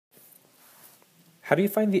How do you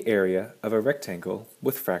find the area of a rectangle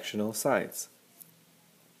with fractional sides?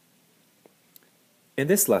 In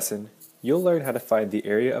this lesson, you'll learn how to find the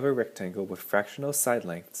area of a rectangle with fractional side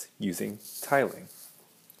lengths using tiling.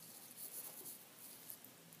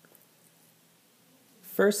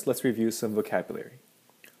 First, let's review some vocabulary.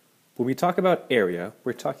 When we talk about area,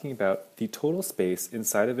 we're talking about the total space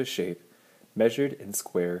inside of a shape measured in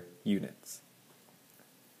square units.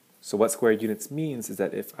 So what square units means is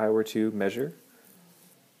that if I were to measure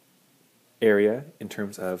area in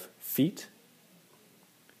terms of feet,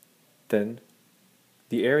 then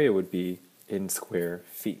the area would be in square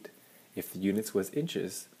feet. If the units was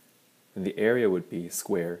inches, then the area would be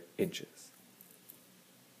square inches.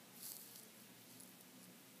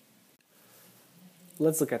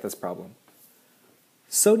 Let's look at this problem.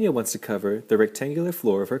 Sonia wants to cover the rectangular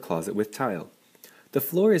floor of her closet with tile. The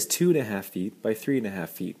floor is 2.5 feet by 3.5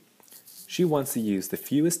 feet. She wants to use the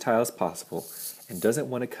fewest tiles possible and doesn't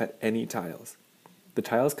want to cut any tiles. The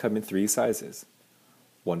tiles come in 3 sizes: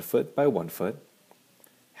 1 foot by 1 foot,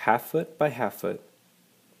 half foot by half foot,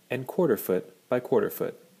 and quarter foot by quarter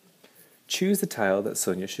foot. Choose the tile that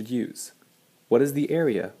Sonia should use. What is the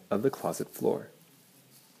area of the closet floor?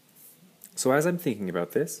 So as I'm thinking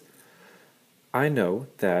about this, I know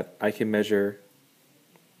that I can measure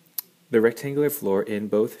the rectangular floor in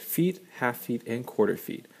both feet, half feet, and quarter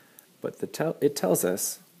feet. But it tells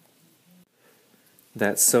us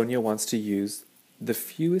that Sonia wants to use the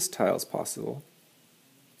fewest tiles possible,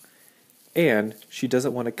 and she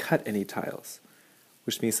doesn't want to cut any tiles,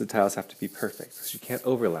 which means the tiles have to be perfect, because you can't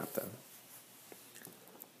overlap them.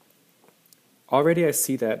 Already I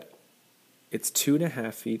see that it's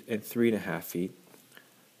 2.5 feet and 3.5 feet,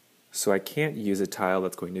 so I can't use a tile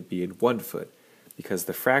that's going to be in 1 foot, because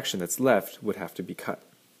the fraction that's left would have to be cut.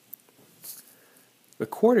 The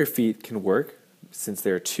quarter feet can work, since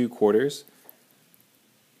there are 2 quarters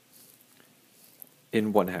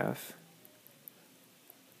in 1/2.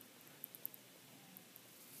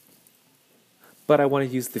 But I want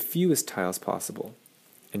to use the fewest tiles possible,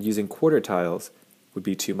 and using quarter tiles would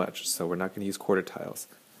be too much, so we're not going to use quarter tiles.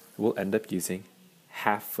 We'll end up using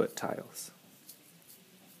half-foot tiles.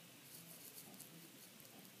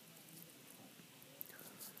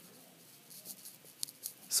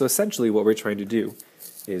 So essentially what we're trying to do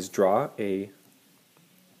is draw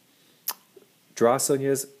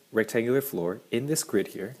Sonia's rectangular floor in this grid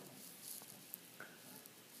here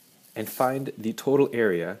and find the total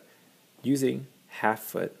area using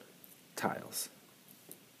half-foot tiles.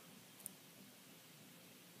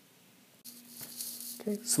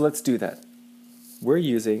 Okay, so let's do that. We're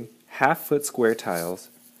using half-foot square tiles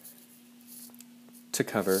to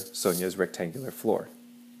cover Sonia's rectangular floor.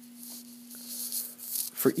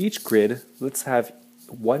 For each grid, let's have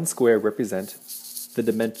one square represent the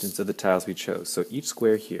dimensions of the tiles we chose. So each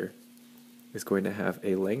square here is going to have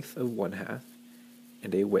a length of 1/2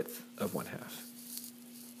 and a width of 1/2.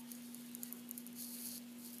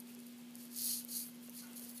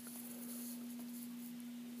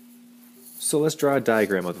 So let's draw a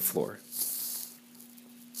diagram of the floor.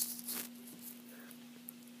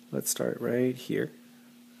 Let's start right here.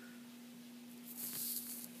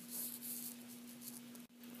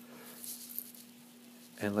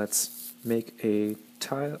 And let's make a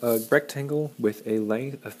rectangle with a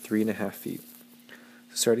length of 3.5 feet.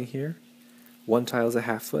 Starting here, 1 tile is a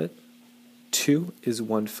half foot, 2 is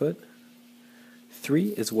 1 foot, 3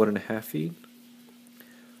 is 1.5 feet,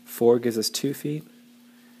 4 gives us 2 feet,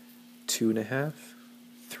 2.5,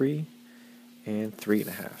 3, and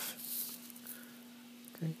 3.5.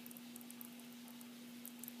 Okay.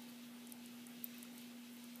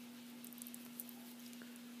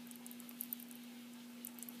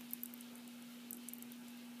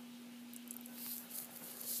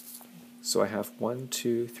 So I have 1,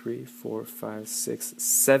 2, 3, 4, 5, 6,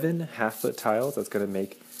 7 half-foot tiles. That's going to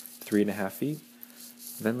make 3.5 feet.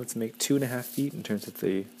 Then let's make 2.5 feet in terms of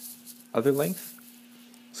the other length.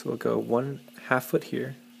 So we'll go 1 half foot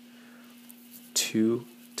here, 2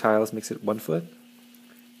 tiles makes it 1 foot,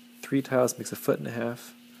 3 tiles makes 1.5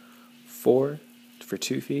 feet, 4 for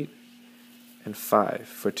 2 feet, and 5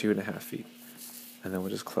 for 2.5 feet. And then we'll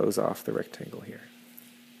just close off the rectangle here.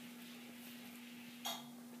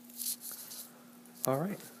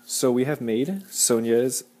 Alright, so we have made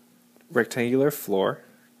Sonia's rectangular floor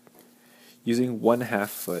using 1/2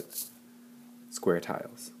 foot square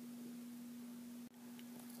tiles.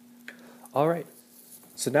 Alright,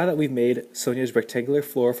 so now that we've made Sonia's rectangular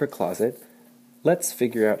floor of her closet, let's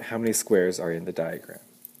figure out how many squares are in the diagram.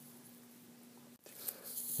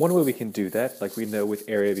 One way we can do that, like we know with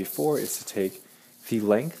area before, is to take the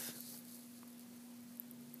length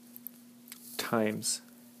times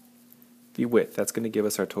the width. That's going to give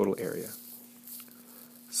us our total area.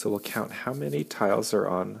 So we'll count how many tiles are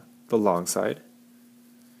on the long side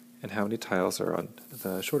and how many tiles are on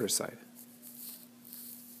the shorter side.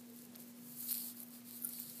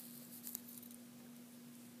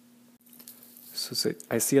 So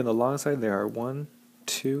I see on the long side there are 1,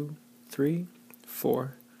 2, 3,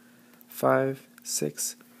 4, 5,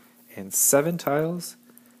 6, and 7 tiles.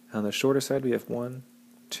 On the shorter side we have 1,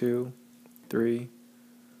 2, 3,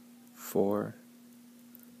 4,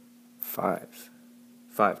 5.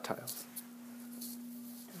 5 tiles.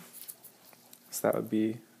 So that would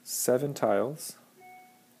be 7 tiles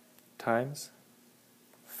times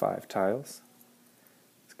 5 tiles.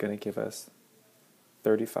 It's going to give us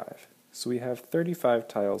 35. So we have 35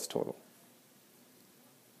 tiles total.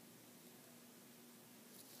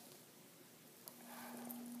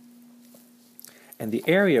 And the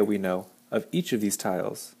area we know of each of these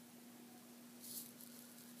tiles,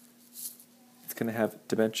 it's going to have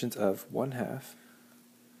dimensions of 1/2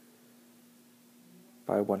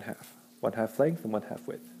 by 1/2. 1/2 length and 1/2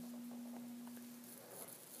 width.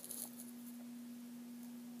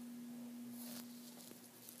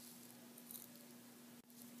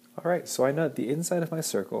 Alright, so I know at the inside of my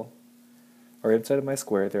circle, or inside of my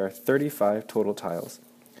square, there are 35 total tiles.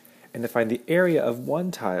 And to find the area of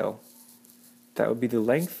one tile, that would be the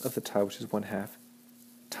length of the tile, which is 1/2,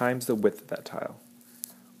 times the width of that tile.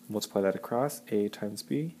 Multiply that across, A times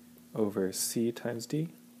B over C times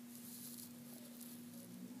D.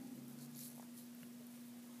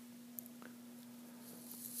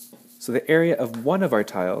 So the area of one of our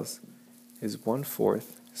tiles is 1/4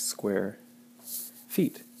 square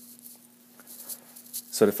feet.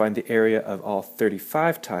 So to find the area of all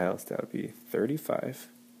 35 tiles, that would be 35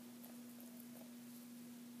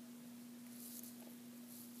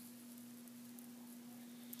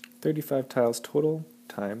 tiles total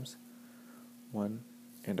times 1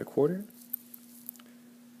 1/4.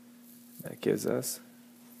 That gives us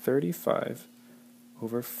 35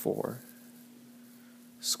 over 4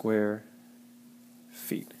 square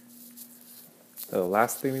feet. The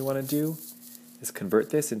last thing we want to do is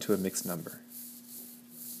convert this into a mixed number.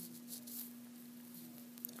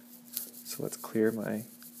 So let's clear my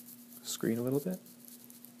screen a little bit.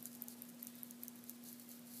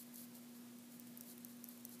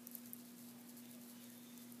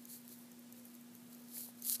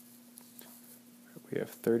 We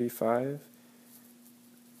have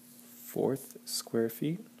 35/4 square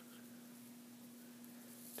feet.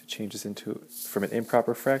 To change this from an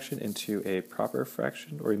improper fraction into a proper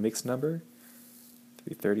fraction or a mixed number, to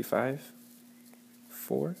be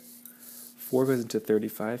 35/4. 4 goes into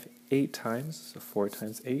 35 8 times, so 4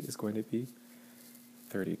 times 8 is going to be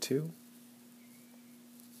 32.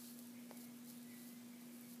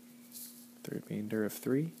 The remainder of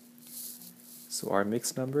 3. So our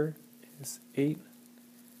mixed number is 8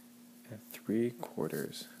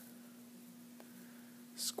 3/4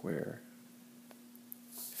 square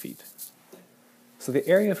feet. So the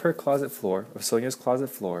area of her closet floor, of Sonia's closet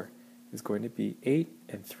floor, is going to be 8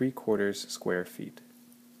 3/4 square feet.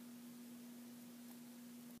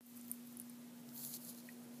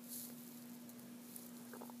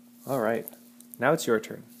 Alright, now it's your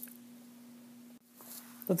turn.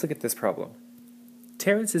 Let's look at this problem.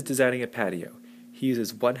 Terrence is designing a patio. He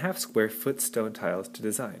uses 1/2 square foot stone tiles to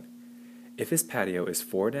design. If his patio is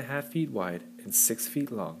 4.5 feet wide and 6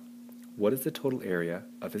 feet long, what is the total area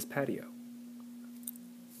of his patio?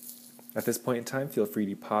 At this point in time, feel free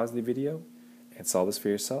to pause the video and solve this for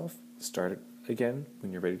yourself. Start it again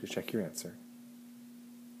when you're ready to check your answer.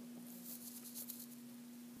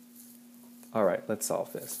 Alright, let's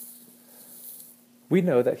solve this. We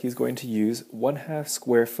know that he's going to use 1/2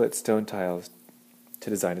 square foot stone tiles to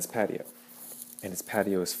design his patio. And his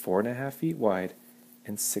patio is 4.5 feet wide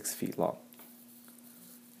and 6 feet long.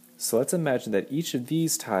 So let's imagine that each of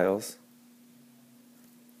these tiles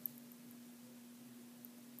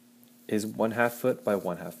is 1/2 foot by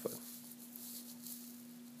 1/2 foot.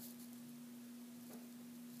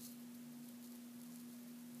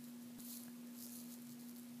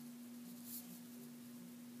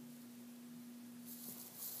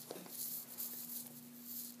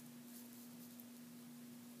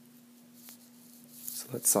 So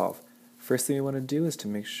let's solve. First thing we want to do is to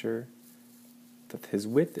make sure that his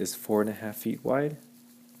width is 4.5 feet wide.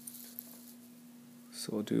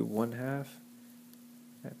 So we'll do 1/2.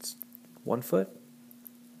 That's 1 foot.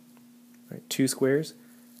 Right, 2 squares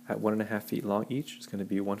at 1.5 feet long each is going to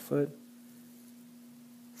be 1 foot.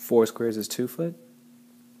 4 squares is 2 foot.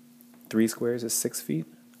 3 squares is 6 feet.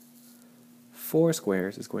 4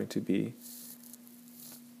 squares is going to be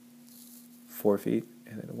 4 feet,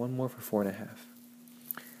 and then one more for 4.5.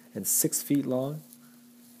 And 6 feet long,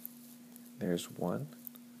 there's 1,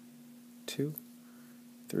 2,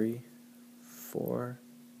 3, 4,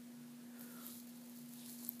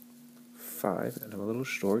 5, and I'm a little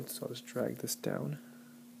short, so I'll just drag this down.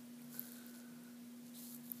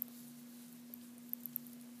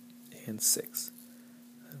 And 6.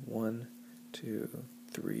 1, 2,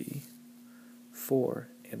 3,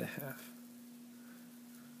 4.5.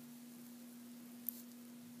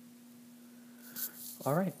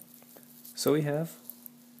 All right, so we have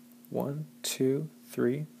 1, 2,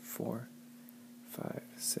 3, 4, 5,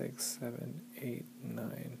 6, 7, 8,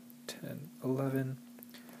 9, 10, 11,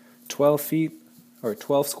 12 feet, or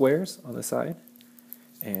 12 squares on the side,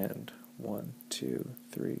 and 1, 2,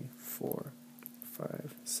 3, 4,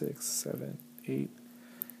 5, 6, 7, 8,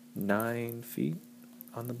 9 feet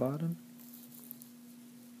on the bottom.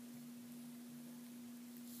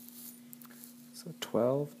 So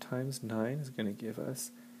 12 times 9 is going to give us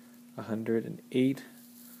 108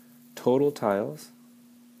 total tiles.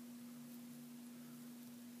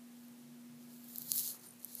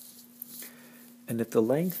 And if the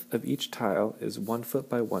length of each tile is 1 foot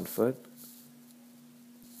by 1 foot,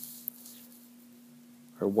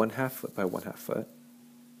 or 1/2 foot by 1/2 foot,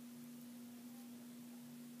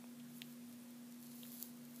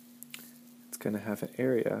 it's going to have an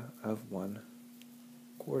area of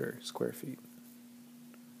 1/4 square feet.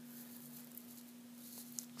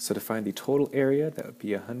 So to find the total area, that would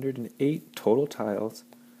be 108 total tiles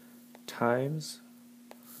times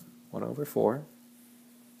 1/4,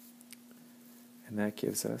 and that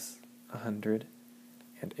gives us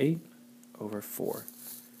 108/4.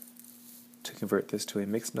 To convert this to a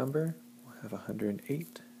mixed number, we'll have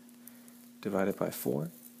 108 divided by 4.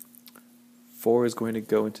 4 is going to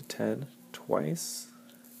go into 10 twice.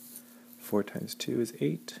 4 times 2 is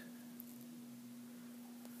 8.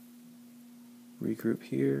 Regroup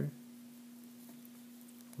here.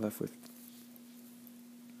 Left with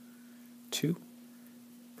 2.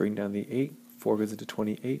 Bring down the 8. 4 goes into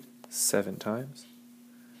 28 7 times.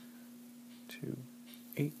 2,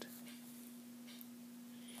 8.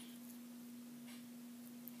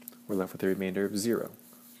 We're left with a remainder of 0,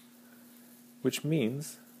 which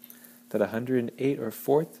means that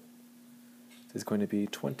 108/4 is going to be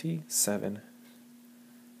 27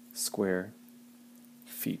 square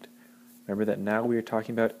feet. Remember that now we are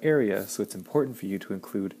talking about area, so it's important for you to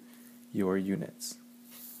include your units.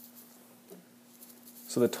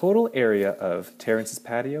 So the total area of Terrence's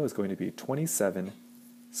patio is going to be 27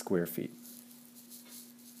 square feet.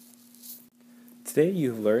 Today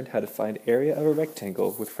you've learned how to find area of a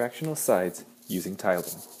rectangle with fractional sides using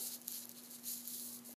tiling.